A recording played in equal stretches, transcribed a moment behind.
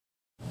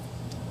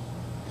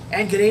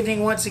And good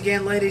evening once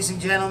again, ladies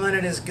and gentlemen.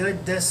 It is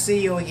good to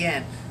see you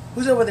again.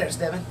 Who's over there,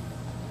 Stephen?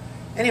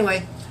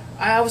 Anyway,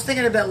 I was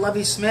thinking about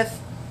Lovie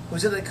Smith,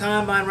 who's at the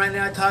Combine right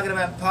now talking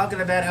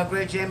about how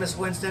great Jameis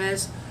Winston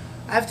is.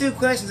 I have two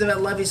questions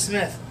about Lovie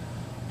Smith.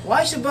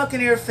 Why should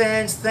Buccaneer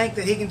fans think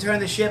that he can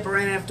turn the ship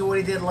around after what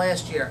he did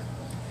last year?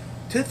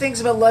 Two things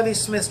about Lovie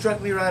Smith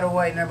struck me right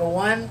away. Number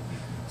one,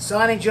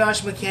 signing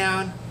Josh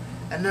McCown.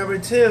 And number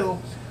two,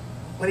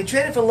 when he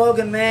traded for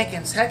Logan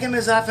Mankins, how come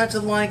his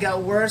offensive line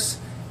got worse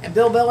and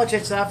Bill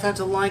Belichick's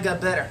offensive line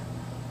got better?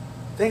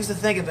 Things to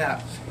think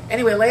about.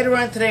 Anyway, later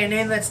on today,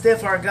 Name That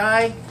Stiff, our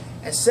guy,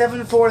 at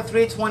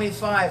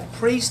 74325,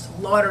 Priest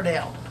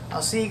Lauderdale.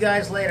 I'll see you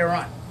guys later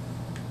on.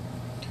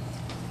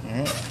 All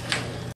right.